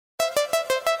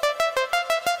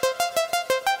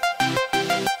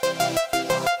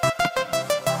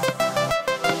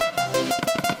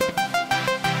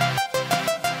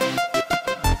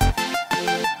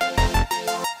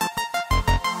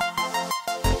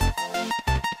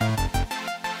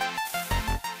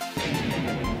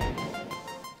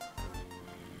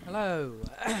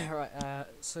Right,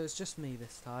 so it's just me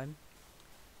this time.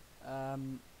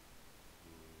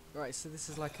 Right, so this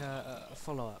is like a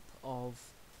follow-up of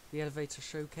the elevator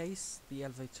showcase, the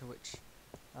elevator which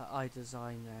I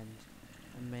designed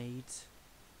and made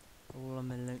all on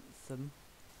my lonesome.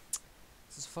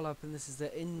 This is a follow-up, and this is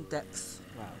the in-depth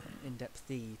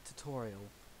the tutorial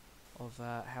of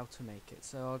how to make it.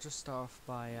 So I'll just start off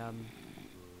by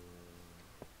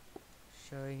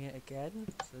showing it again.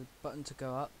 So button to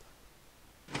go up.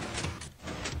 So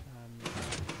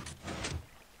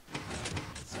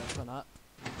I've gone up.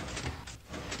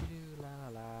 La la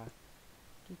la.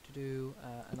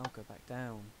 And I'll go back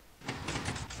down.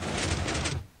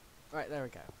 Right, there we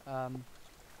go.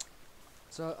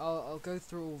 So I'll go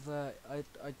through all the. I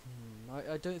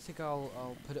don't think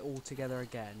I'll put it all together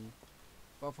again,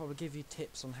 but I'll probably give you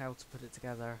tips on how to put it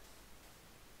together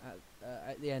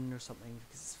at the end or something,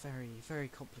 because it's very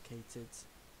complicated.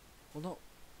 Well, not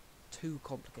too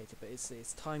complicated, but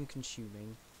it's time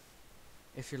consuming.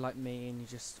 If you're like me and you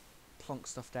just plonk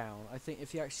stuff down, I think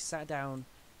if you actually sat down,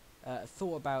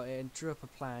 thought about it, and drew up a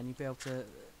plan, you'd be able to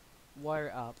wire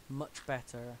it up much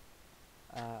better.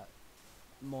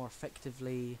 More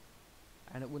effectively,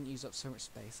 and it wouldn't use up so much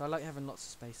space. I like having lots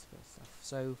of space to build stuff,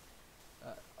 so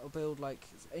I'll build like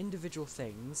individual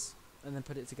things and then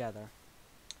put it together.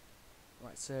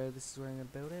 Right, so this is where I'm going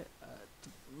to build it.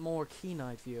 More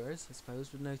keen-eyed viewers, I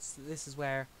suppose, would notice that this is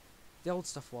where the old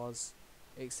stuff was,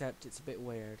 except it's a bit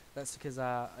weird. That's because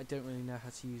I don't really know how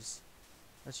to use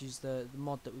the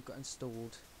mod that we've got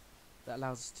installed that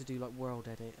allows us to do like world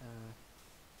edit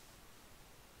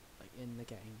like in the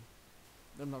game.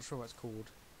 I'm not sure what it's called,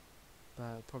 but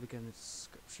I'll probably go in the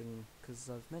description because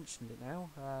I've mentioned it now.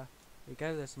 There you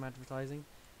go, there's some advertising.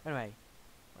 Anyway,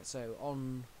 right, so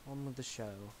on with the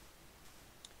show.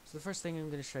 So the first thing I'm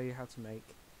going to show you how to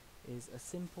make is a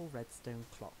simple redstone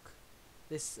clock.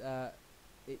 This,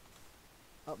 it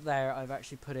up there, I've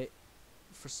actually put it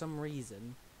for some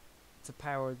reason to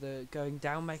power the going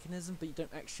down mechanism, but you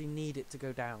don't actually need it to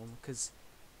go down because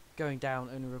going down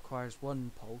only requires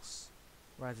one pulse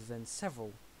rather than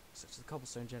several, such as the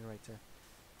cobblestone generator.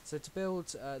 So to build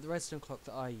the redstone clock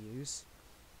that I use,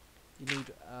 you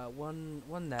need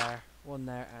one there,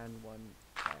 and one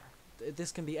there.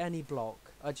 This can be any block.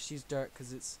 I just use dirt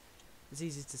because it's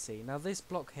easy to see. Now this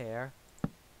block here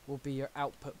will be your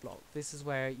output block. This is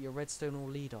where your redstone will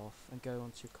lead off and go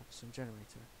onto your cobblestone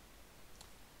generator.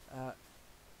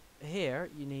 Here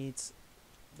you need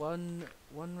one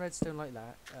redstone like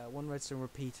that, one redstone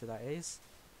repeater that is,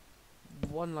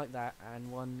 one like that,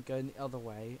 and one going the other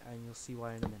way, and you'll see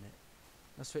why in a minute.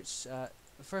 I'll switch the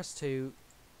first two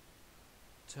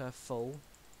to full,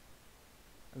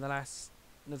 and the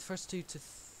first two to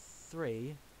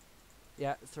three,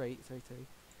 yeah, three,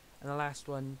 and the last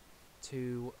one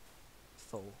to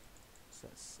full. So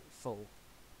that's full.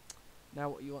 Now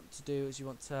what you want to do is you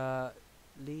want to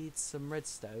lead some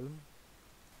redstone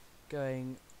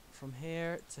going from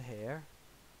here to here.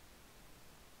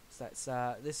 So that's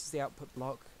this is the output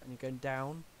block, and you're going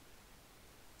down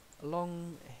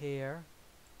along here,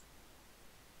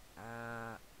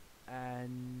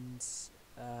 and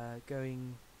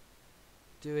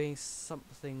doing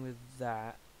something with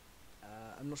that.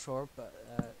 I'm not sure, but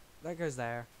that goes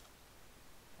there.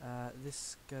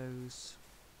 This goes.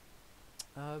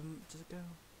 Does it go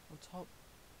on top?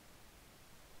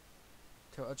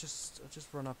 So I'll just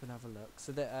run up and have a look.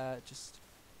 So that this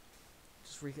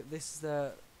is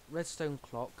the redstone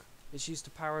clock. It's used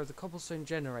to power the cobblestone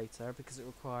generator because it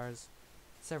requires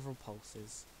several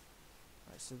pulses.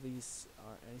 Right, so these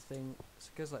aren't anything. So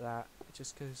it goes like that. It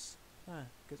just goes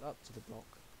up to the block,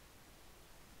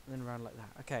 and then around like that.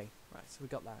 Okay, right. So we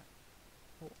got that.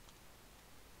 Oh.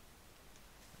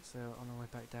 So on our way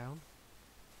back down.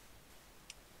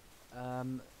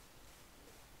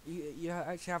 You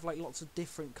actually have like lots of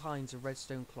different kinds of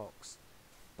redstone clocks,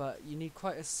 but you need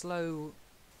quite a slow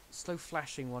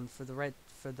flashing one for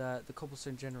the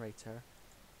cobblestone generator,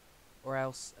 or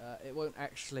else it won't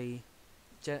actually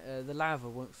the lava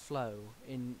won't flow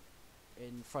in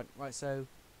front. Right, so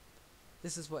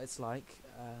this is what it's like.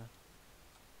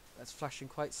 That's flashing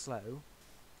quite slow.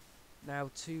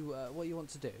 Now to what you want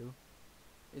to do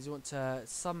is you want to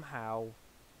somehow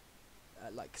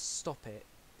like stop it,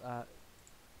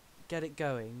 get it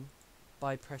going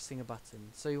by pressing a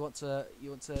button. So you want to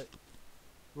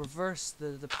reverse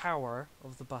the power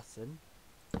of the button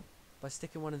by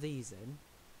sticking one of these in.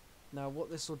 Now what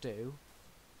this will do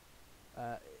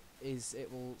is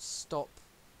it will stop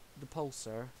the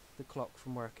pulsar, the clock,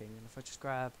 from working. And if I just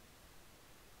grab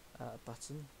a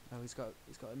button, oh, he's got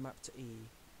it mapped to E.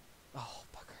 Oh,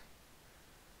 bugger.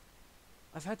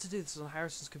 I've had to do this on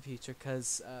Harrison's computer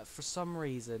because for some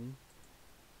reason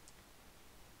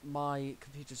my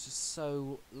computer's just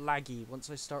so laggy once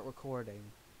I start recording.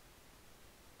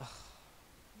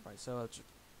 Right, so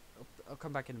I'll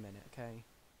come back in a minute, okay?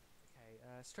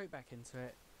 Okay, straight back into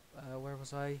it. Where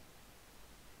was I?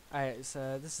 It's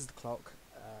this is the clock.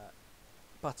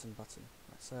 Button.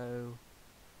 Right, so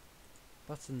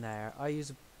button there. I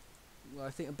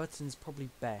think a button's probably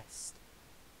best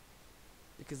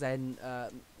because then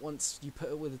once you put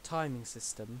it with a timing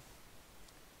system,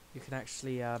 you can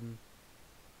actually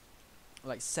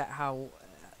like set how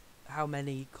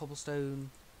many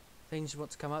cobblestone things you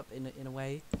want to come up in a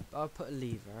way. But I'll put a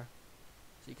lever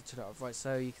so you can turn it off. Right,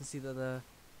 so you can see that the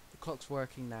clock's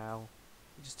working now.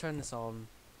 You just turn this on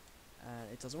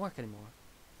and it doesn't work anymore.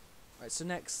 Right, so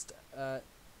next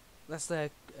that's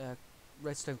the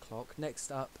redstone clock.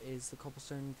 Next up is the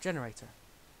cobblestone generator.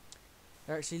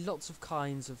 There are actually lots of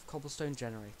kinds of cobblestone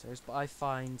generators, but I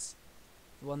find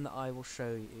the one that I will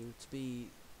show you to be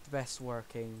the best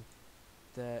working,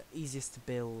 the easiest to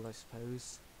build, I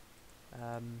suppose.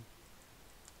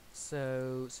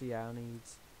 So yeah, you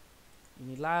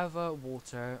need lava,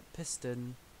 water,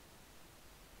 piston,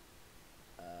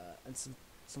 and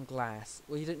some glass.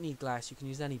 Well, you don't need glass, you can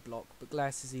use any block, but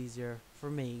glass is easier for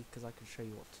me because I can show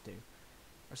you what to do.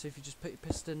 Or so if you just put your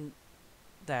piston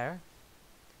there,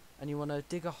 and you want to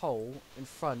dig a hole in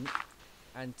front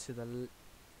and to the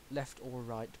left or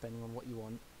right, depending on what you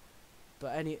want,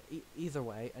 but either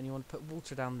way, and you want to put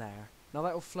water down there. Now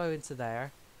that will flow into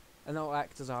there, and that will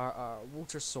act as our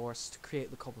water source to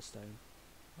create the cobblestone.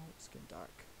 Oh, it's getting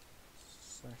dark.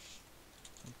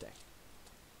 / day.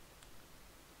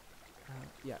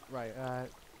 Yeah, right.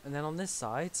 And then on this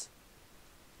side,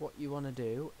 what you want to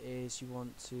do is you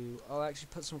want to... I'll actually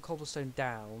put some cobblestone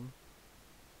down.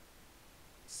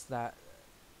 So that...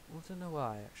 I don't know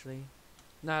why, actually.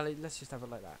 No, let's just have it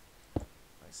like that.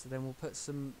 Right, so then we'll put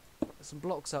some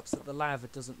blocks up so that the lava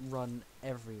doesn't run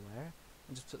everywhere.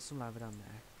 And just put some lava down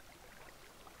there.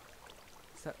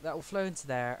 So that will flow into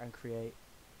there and create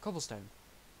cobblestone.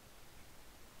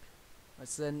 Right,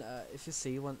 so then, if you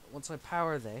see, once I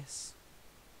power this,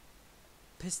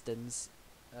 pistons,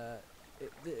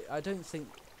 I don't think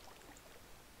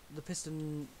the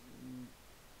piston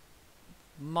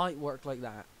might work like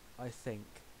that, I think.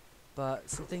 But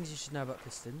some things you should know about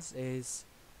pistons is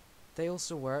they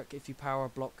also work if you power a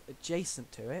block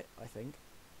adjacent to it, I think.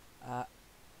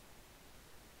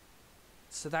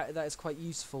 So that is quite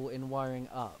useful in wiring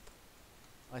up,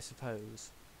 I suppose,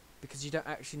 because you don't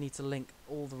actually need to link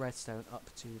all the redstone up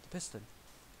to the piston.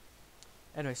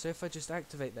 Anyway, so if I just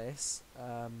activate this,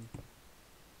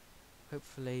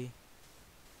 hopefully,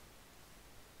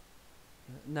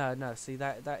 no, see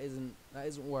that isn't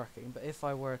working. But if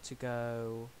I were to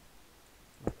go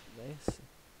like this,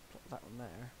 plop that one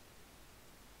there,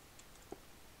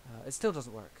 it still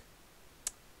doesn't work.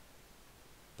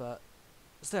 But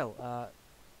still,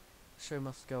 show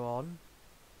must go on.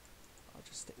 I'll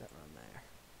just stick that around there.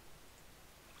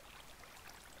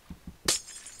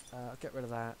 I'll get rid of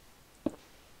that.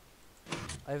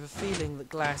 I have a feeling that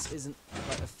glass isn't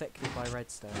quite affected by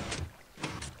redstone.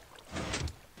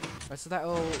 Right, so that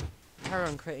will carry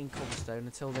on creating cobblestone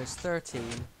until there's 13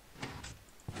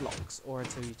 blocks, or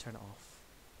until you turn it off.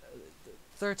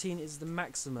 13 is the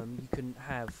maximum you can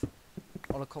have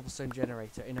on a cobblestone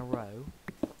generator in a row,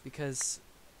 because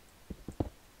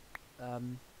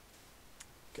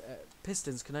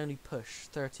pistons can only push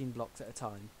 13 blocks at a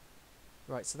time.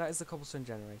 Right, so that is the cobblestone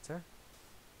generator.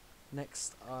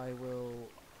 Next I will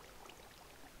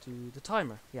do the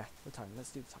timer. Yeah, the timer.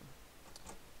 Let's do the timer.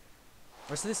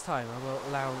 Right, so this timer will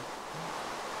allow...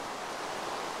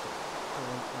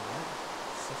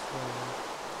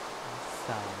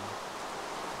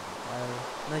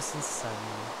 Nice and sunny.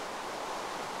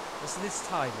 So this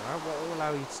timer, what it will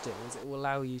allow you to do is it will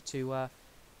allow you to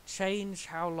change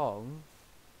how long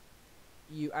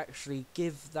you actually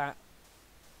give that.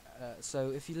 So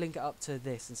if you link it up to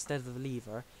this instead of the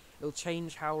lever, it will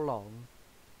change how long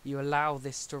you allow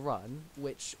this to run,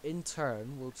 which in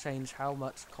turn will change how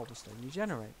much cobblestone you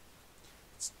generate.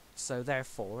 So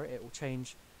therefore, it will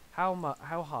change how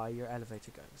high your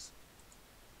elevator goes.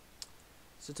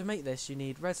 So to make this, you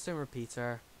need redstone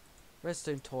repeater,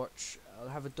 redstone torch. I'll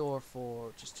have a door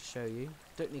for just to show you.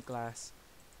 Don't need glass,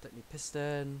 don't need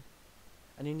piston,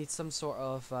 and you need some sort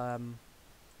of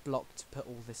block to put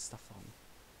all this stuff on.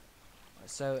 Right,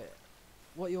 so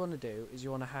what you want to do is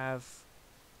you want to have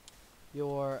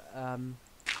your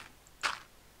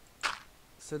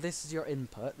so this is your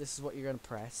input. This is what you're going to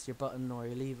press, your button or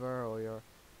your lever or your...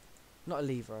 not a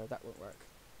lever, that won't work.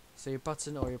 So your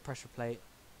button or your pressure plate.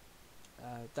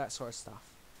 that sort of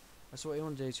stuff. So what you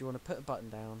want to do is you want to put a button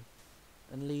down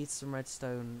and lead some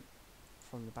redstone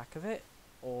from the back of it,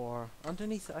 or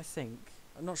underneath it, I think.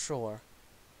 I'm not sure.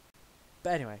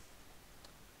 But anyway.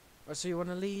 Right, so you want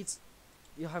to lead,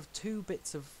 you'll have 2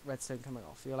 bits of redstone coming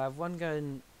off. You'll have one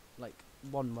going like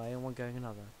one way and one going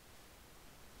another.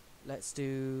 Let's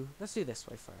do this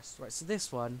way first. Right, so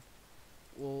this one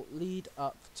will lead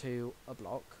up to a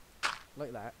block,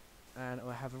 like that, and it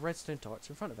will have a redstone torch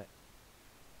in front of it.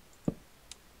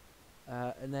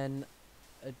 And then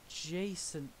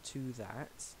adjacent to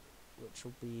that, which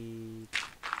will be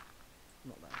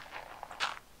not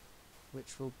that,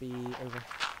 which will be over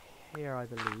here, I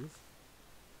believe.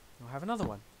 You'll have another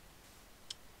one,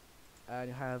 and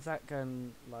you'll have that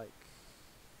going like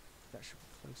that. Should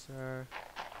be closer.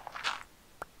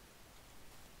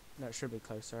 No, it should be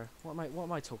closer. What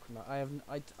am I talking about? I'm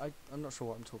not sure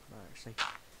what I'm talking about actually.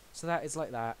 So that is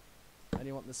like that, and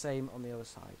you want the same on the other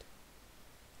side.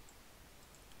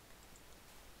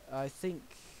 I think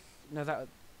no,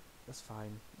 that's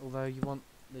fine. Although you want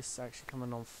this actually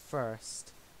coming on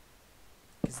first,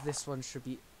 because this one should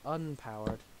be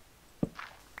unpowered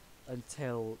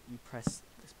until you press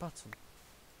this button.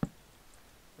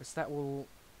 So that will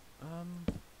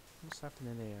what's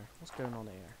happening here? What's going on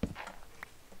here?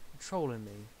 Trolling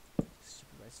me.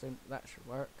 Stupid redstone. That should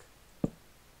work.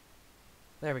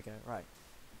 There we go. Right.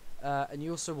 And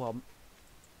you also want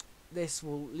this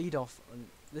will lead off, and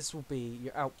this will be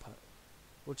your output.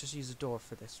 We'll just use a door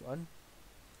for this one.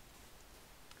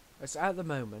 So at the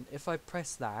moment, if I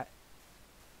press that,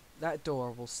 that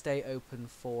door will stay open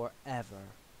forever,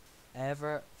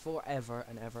 forever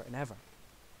and ever and ever.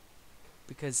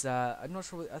 Because I'm not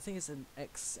sure. I think it's an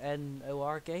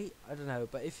XNOR gate. I don't know.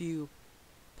 But if you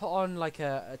put on like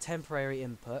a temporary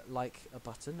input, like a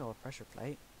button or a pressure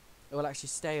plate, it will actually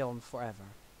stay on forever.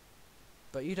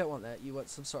 But you don't want that. You want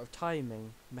some sort of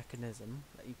timing mechanism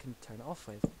that you can turn it off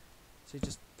with. So you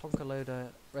just plonk a load of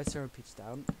redstone repeaters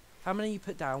down. How many you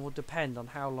put down will depend on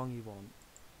how long you want.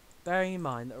 Bearing in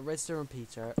mind that a redstone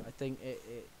repeater, I think it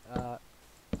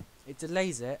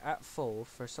delays it at full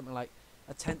for something like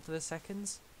 1/10 of a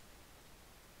second.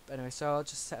 But anyway, so I'll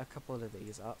just set a couple of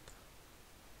these up.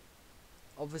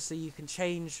 Obviously, you can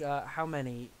change how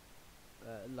many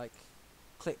like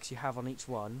clicks you have on each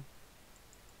one,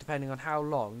 depending on how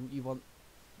long you want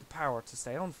the power to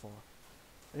stay on for.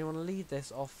 And you want to lead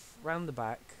this off round the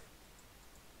back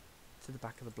to the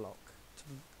back of the block,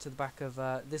 to the back of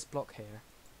this block here.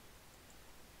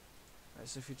 Right,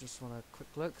 so if you just want a quick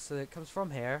look, so it comes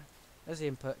from here, there's the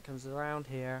input, comes around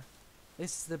here.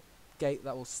 This is the gate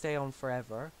that will stay on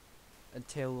forever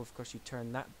until, of course, you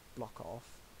turn that block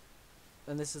off.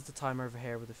 And this is the timer over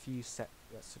here with a few set.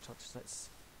 Let's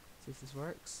see if this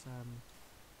works. There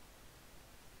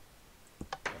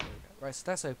we go. Right, so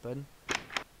that's open,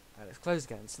 and it's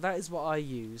closed again. So that is what I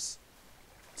use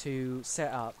to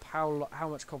set up how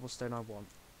much cobblestone I want.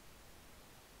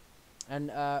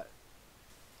 And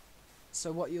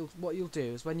so what you'll do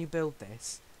is when you build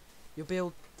this, you'll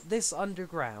build this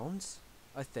underground,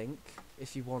 I think,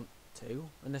 if you want to,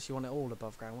 unless you want it all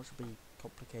above ground, which would be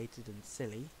complicated and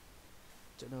silly.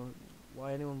 Don't know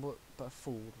why anyone but a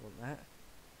fool would want that.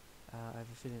 I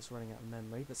have a feeling it's running out of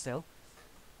memory, but still.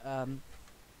 Oh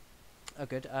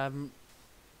good. And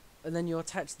then you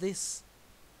attach this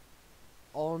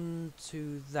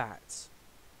onto that.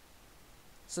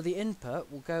 So the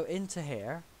input will go into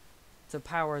here to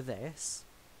power this,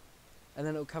 and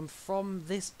then it will come from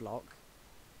this block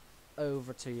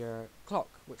over to your clock,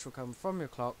 which will come from your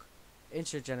clock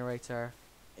into your generator,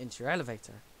 into your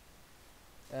elevator.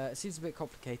 It seems a bit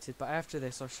complicated, but after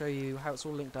this I'll show you how it's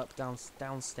all linked up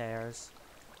downstairs.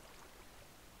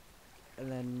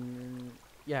 And then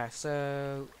yeah,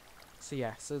 so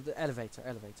the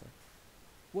elevator.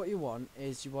 What you want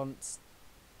is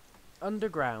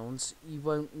underground. You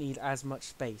won't need as much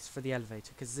space for the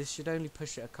elevator because this should only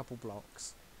push it a couple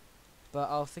blocks. But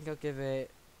I'll give it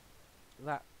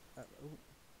that. Oh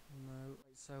no.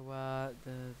 So where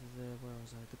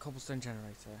was I? The cobblestone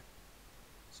generator.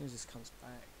 As soon as this comes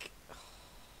back,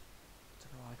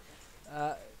 don't know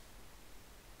why.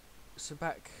 So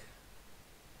back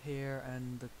here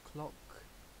and the clock.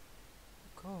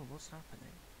 God, what's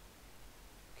happening?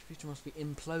 The computer must be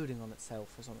imploding on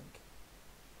itself or something.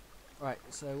 Right,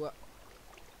 so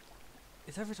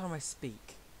it's every time I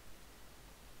speak,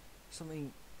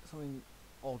 something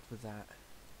odd with that.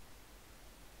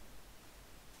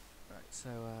 Right, so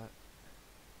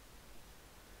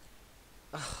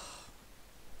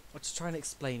I'll just try and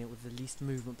explain it with the least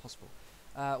movement possible.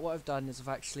 What I've done is I've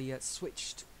actually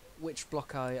switched which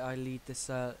block I lead this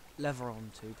lever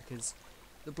onto, because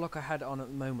the block I had on at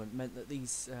the moment meant that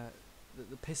these that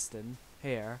the piston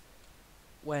here,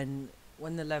 when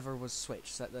the lever was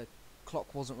switched, that the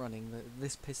clock wasn't running,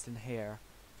 this piston here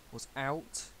was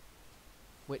out,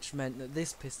 which meant that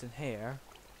this piston here,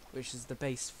 which is the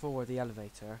base for the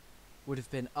elevator, would have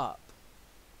been up,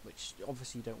 which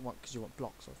obviously you don't want because you want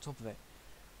blocks on top of it.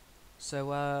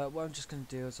 So what I'm just going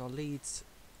to do is I'll lead some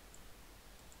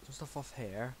stuff off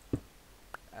here.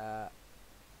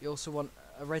 You also want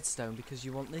a redstone because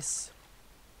you want this.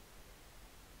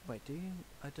 Wait, do you?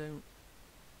 I don't.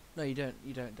 No, you don't.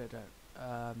 You don't.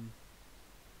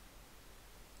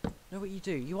 No, what you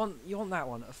do? You want that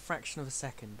one a fraction of a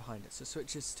second behind it, so it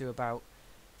switches to about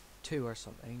 2 or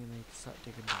something, and then you can start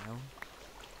digging down.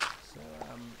 So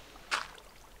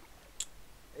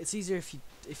it's easier if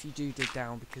you do dig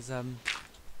down because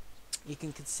you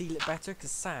can conceal it better.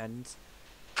 Because sand,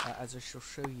 as I shall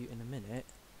show you in a minute,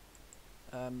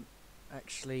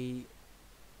 actually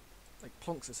like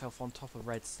plonks itself on top of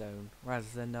redstone rather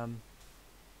than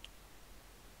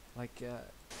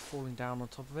falling down on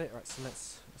top of it. Right, so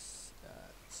let's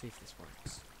see if this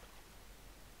works.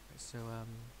 Right, so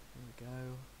here we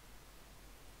go.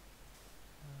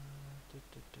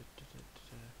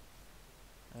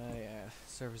 Yeah,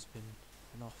 server's been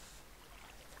off.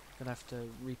 Gonna have to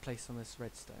replace some of this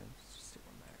redstone. Let's just stick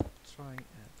one there. Try and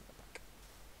put that back.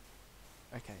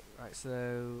 Okay, right,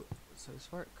 so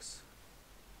this works.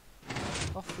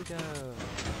 Off we go.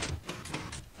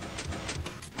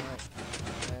 Right,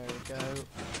 there we go.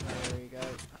 There we go.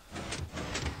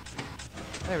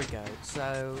 There we go.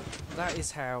 So that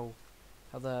is how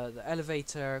the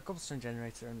elevator, cobblestone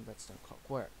generator, and redstone clock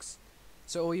works.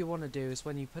 So all you want to do is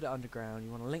when you put it underground,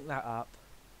 you want to link that up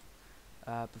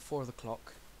before the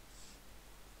clock,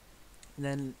 and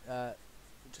then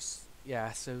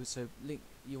link.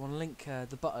 You want to link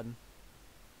the button.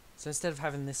 So instead of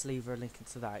having this lever linking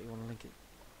to that, you want to link it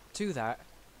to that,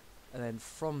 and then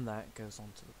from that it goes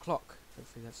on to the clock.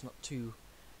 Hopefully that's not too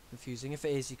confusing. If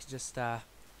it is, you can just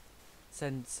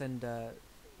send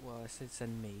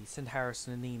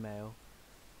Harrison an email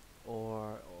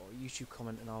or YouTube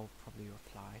comment, and I'll probably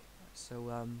reply. So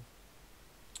I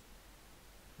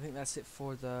think that's it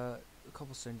for the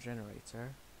cobblestone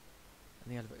generator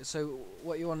and the elevator. So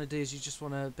what you want to do is you just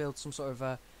want to build some sort of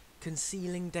a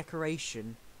concealing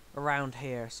decoration around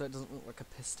here so it doesn't look like a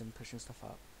piston pushing stuff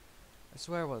up.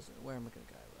 So where was it? Where am I going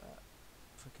to go?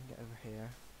 If I can get over here,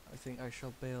 I think I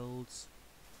shall build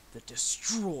the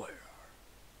destroyer.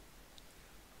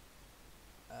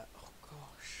 Oh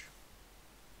gosh.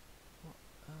 What?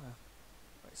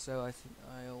 Right, so I think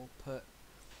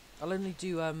I'll only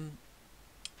do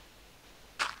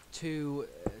two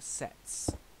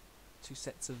sets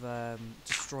of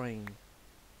destroying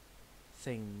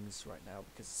things right now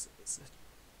because it's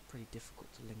pretty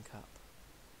difficult to link up.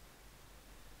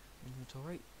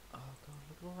 Inventory. Oh god,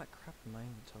 look at all that crap in my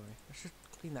inventory. I should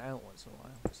clean that out once in a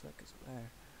while, so that goes there.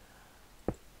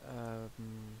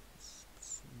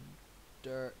 Some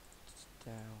dirt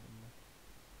down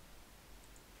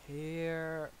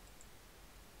here.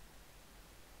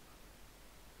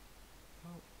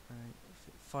 Oh, right, if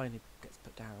it finally gets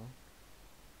put down.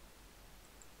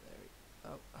 There we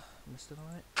go. Oh, missed it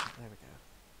on it. There we go.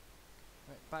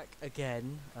 Right, back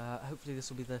again. Hopefully this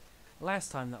will be the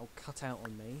last time that will cut out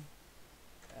on me.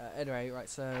 Anyway, right,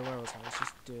 so where was I? I was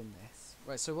just doing this.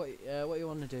 Right, so what you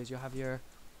want to do is you'll have your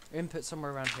input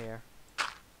somewhere around here.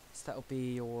 So that'll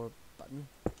be your button.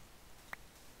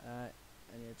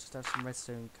 And you just have some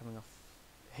redstone coming off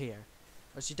here.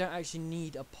 Right, so you don't actually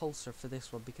need a pulsar for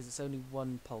this one because it's only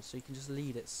one pulse, so you can just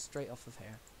lead it straight off of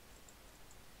here.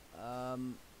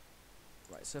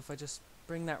 Right, so if I just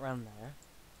bring that round there,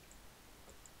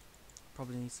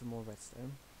 probably need some more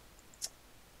redstone.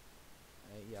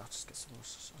 Yeah, I'll just get some more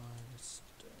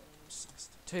redstone.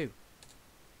 62.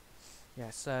 Yeah,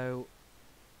 so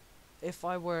if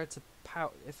I were to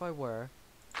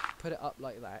put it up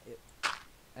like that,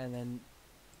 and then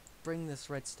bring this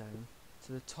redstone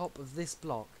to the top of this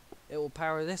block, it will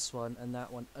power this one and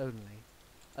that one only,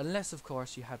 unless of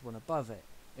course you had one above it,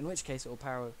 in which case it will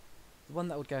power the one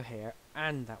that would go here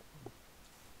and that one.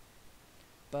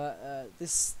 But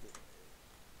this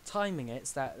timing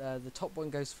it's that the top one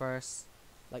goes first,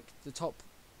 like the top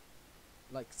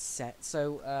set.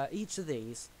 So each two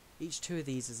of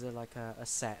these is a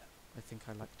set. I think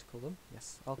I like to call them.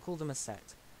 Yes, I'll call them a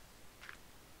set.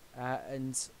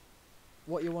 And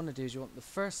what you want to do is you want the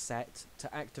first set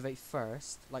to activate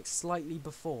first, like slightly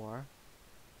before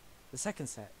the second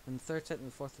set, and the third set, and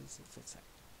the fourth and the fifth set.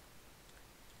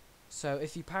 So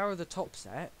if you power the top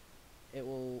set, it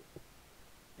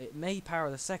may power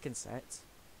the second set.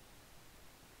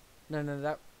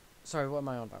 No, sorry, what am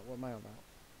I on about?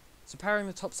 So powering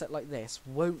the top set like this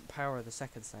won't power the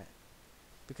second set,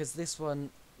 because this one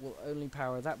will only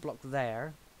power that block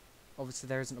there. Obviously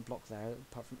there isn't a block there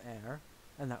apart from air,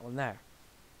 and that one there.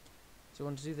 So I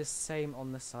want to do the same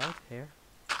on this side here,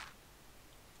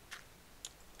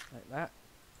 like that,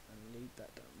 and leave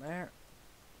that down there.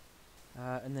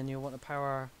 And then you'll want to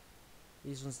power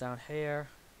these ones down here,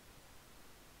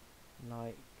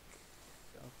 like,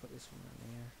 I'll put this one down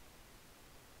here.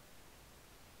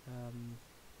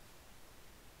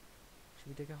 Should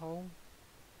we dig a hole?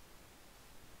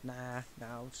 Nah,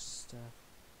 I'll just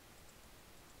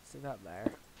stick that there.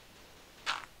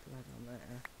 Put that down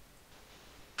there.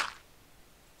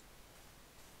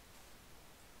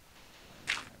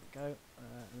 There we go.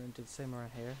 And then do the same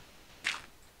around here.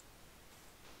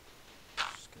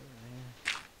 Just go around here.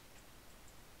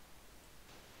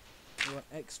 You want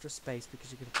extra space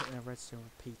because you're going to put in a redstone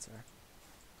repeater.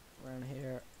 Around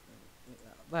here.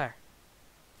 There.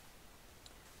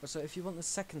 So if you want the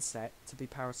second set to be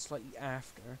powered slightly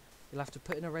after, you'll have to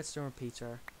put in a redstone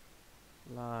repeater,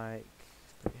 like,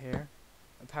 put it here,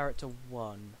 and power it to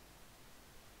 1.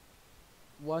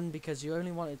 1 because you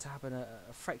only want it to happen a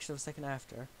fraction of a second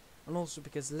after, and also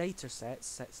because later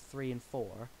sets 3 and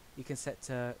 4, you can set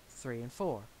to 3 and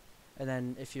 4. And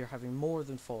then if you're having more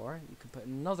than 4, you can put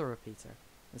another repeater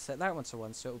and set that one to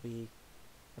 1, so it'll be,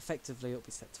 effectively it'll be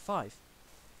set to 5.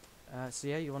 So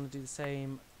yeah, you want to do the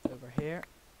same over here.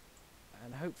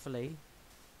 And hopefully,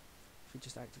 if we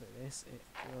just activate this, it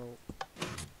will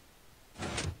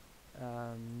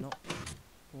not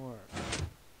work.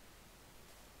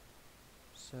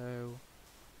 So,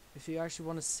 if you actually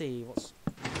want to see what's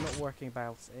not working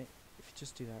about it, if you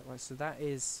just do that, right? So that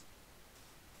is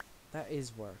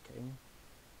working.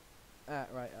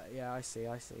 Right, yeah, I see.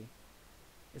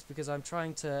 It's because I'm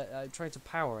trying to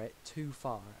power it too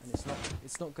far, and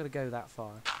it's not going to go that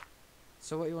far.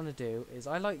 So what you want to do is,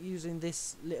 I like using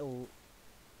this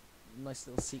nice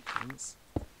little sequence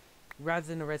rather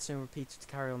than a redstone repeater to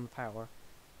carry on the power.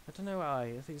 I don't know why.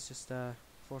 I think it's just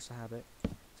force of habit.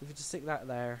 So if you just stick that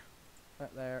there,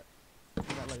 that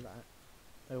like that,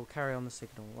 it will carry on the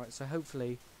signal, right? So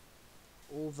hopefully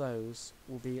all those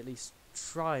will be at least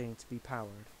trying to be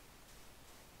powered.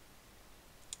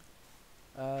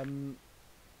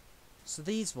 So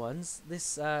these ones,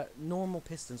 this normal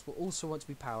pistons will also want to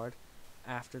be powered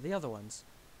after the other ones.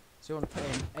 So you want to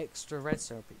put in extra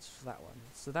redstone repeaters for that one.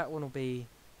 So that one will be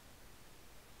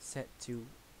set to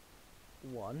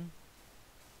 1.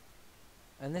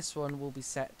 And this one will be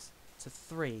set to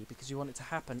 3 because you want it to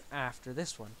happen after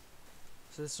this one.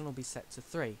 So this one will be set to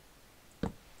 3.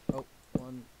 Oh,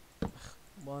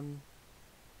 1,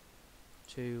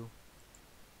 2,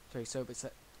 3. So it'll be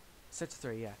set to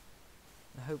 3, yeah.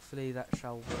 And hopefully that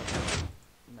shall work.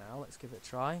 Now let's give it a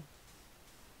try.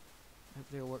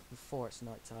 Hopefully it'll work before it's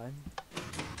night time.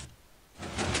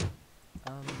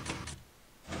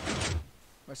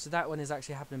 Right, so that one is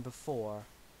actually happening before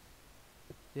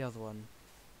the other one.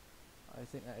 I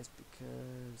think that is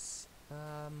because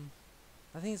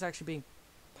I think it's actually being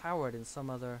powered in some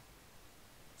other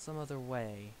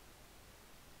way.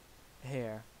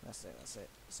 Here, that's it.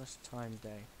 Such a time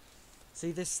day.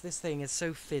 See, this thing is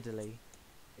so fiddly.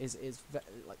 Is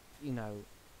like, you know,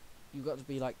 you've got to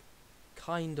be like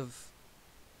kind of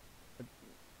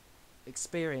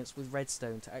experienced with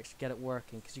redstone to actually get it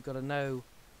working, because you've got to know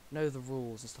the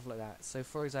rules and stuff like that. So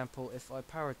for example, if I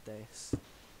powered this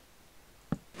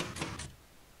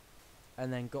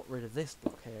and then got rid of this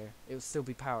block here, it would still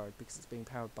be powered because it's being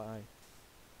powered by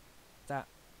that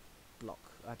block,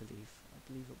 I believe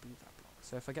it'll be that block.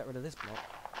 So if I get rid of this block,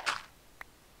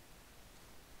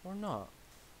 or not,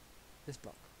 this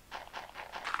block,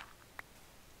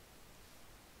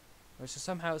 right, so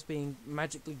somehow it's being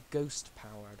magically ghost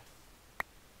powered.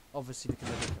 Obviously because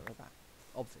I didn't get rid of that.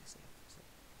 Obviously.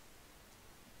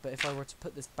 But if I were to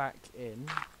put this back in,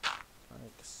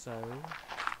 like so,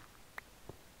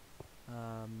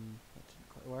 that didn't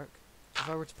quite work. If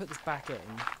I were to put this back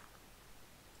in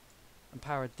and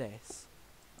powered this,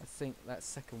 I think that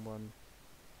second one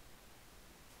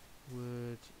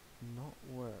would not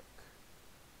work.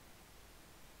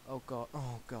 Oh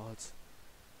god.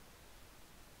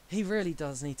 He really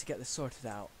does need to get this sorted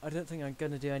out. I don't think I'm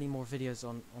going to do any more videos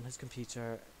on his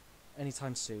computer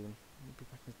anytime soon. I'll be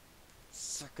back in a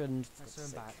second. So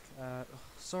I'm back.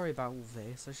 Sorry about all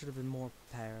this. I should have been more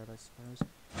prepared, I suppose.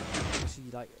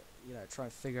 Actually, like, you know, try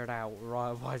and figure it out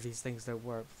why these things don't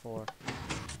work before.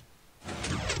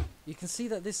 You can see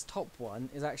that this top one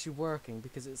is actually working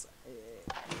because it's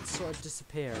sort of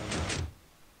disappearing.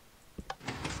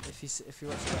 if you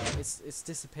watch that, it's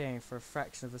disappearing for a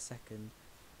fraction of a second.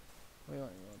 We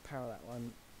want to power that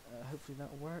one. Hopefully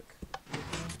that'll work.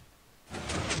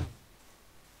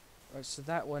 Right, so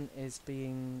that one is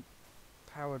being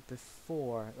powered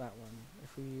before that one.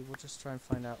 We'll just try and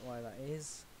find out why that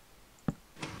is.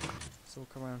 So we'll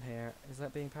come around here. Is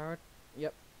that being powered?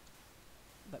 Yep.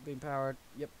 That being powered.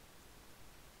 Yep.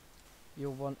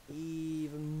 You'll want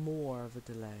even more of a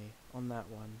delay on that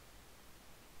one.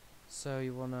 So what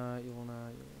will you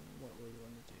wanna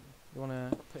do? You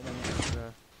wanna put in an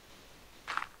extra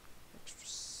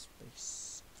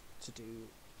space to do.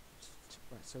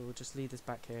 Right. So we'll just leave this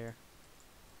back here.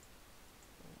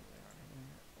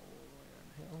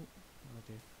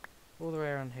 All the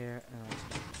way around here, and I'll just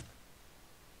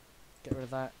get rid of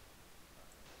that.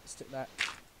 Stick that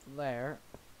there,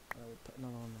 and we'll put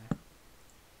another one there.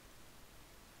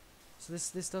 So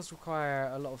this does require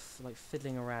a lot of like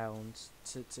fiddling around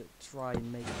to try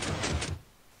and make it.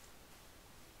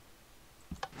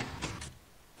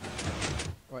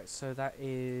 Right, so that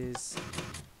is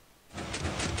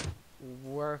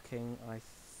working, I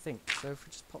think. So if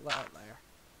we just pop that up there,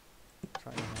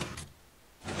 try that.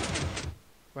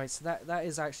 Right, so that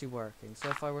is actually working. So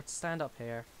if I were to stand up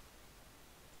here,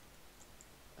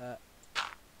 and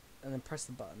then press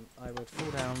the button, I would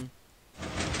fall down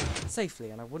safely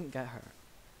and I wouldn't get hurt.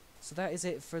 So that is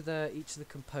it for each of the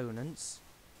components.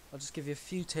 I'll just give you a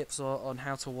few tips on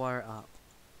how to wire it up.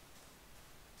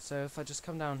 So if I just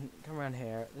come around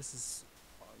here, this is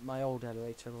my old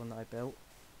elevator, the one that I built.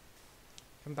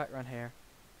 Come back around here.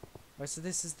 Right, so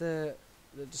this is the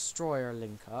destroyer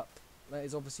link up. That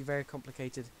is obviously very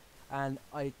complicated, and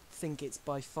I think it's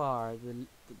by far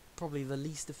probably the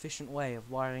least efficient way of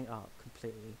wiring up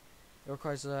completely. It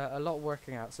requires a lot of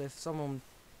working out. So if someone,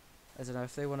 I don't know,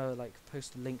 if they want to like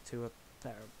post a link to a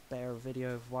better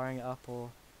video of wiring it up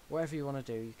or whatever you want to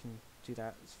do, you can do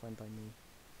that. It's fine by me.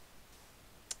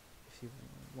 If you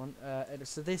want.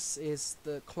 So this is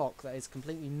the clock that is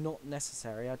completely not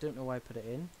necessary. I don't know why I put it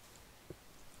in.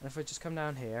 And if I just come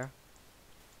down here.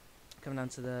 Come down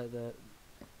to the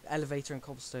elevator and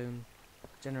cobblestone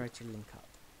generator link up.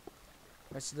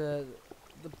 Right, so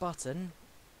the button,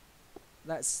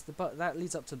 that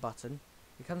leads up to the button.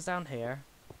 It comes down here,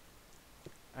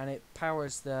 and it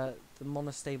powers the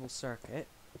monostable circuit.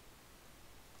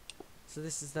 So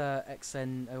this is the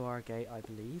XNOR gate, I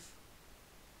believe,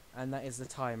 and that is the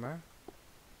timer.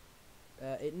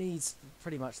 It needs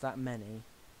pretty much that many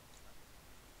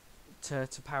to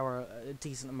power a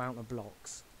decent amount of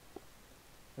blocks.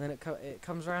 And then it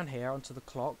comes around here onto the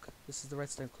clock. This is the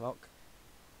redstone clock,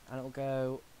 and it will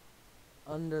go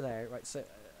under there. Right, so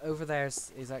over there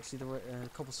is actually the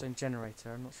cobblestone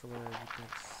generator. I'm not sure whether you can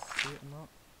see it or not.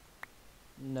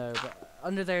 No, but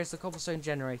under there is the cobblestone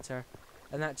generator,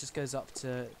 and that just goes up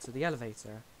to the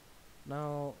elevator.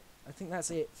 Now, I think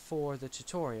that's it for the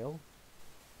tutorial.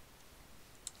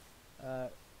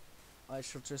 I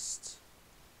shall just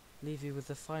leave you with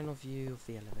the final view of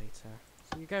the elevator.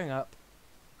 So you're going up.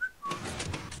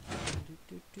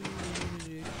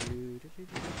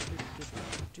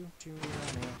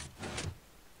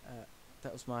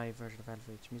 That was my version of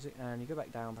elevator music, and you go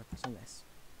back down by pressing this.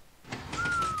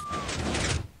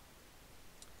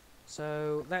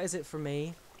 So that is it from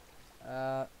me.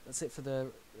 That's it for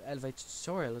the elevator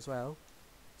tutorial as well.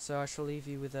 So I shall leave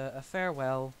you with a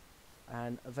farewell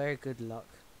and a very good luck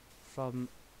from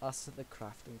us at the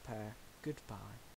crafting pair. Goodbye.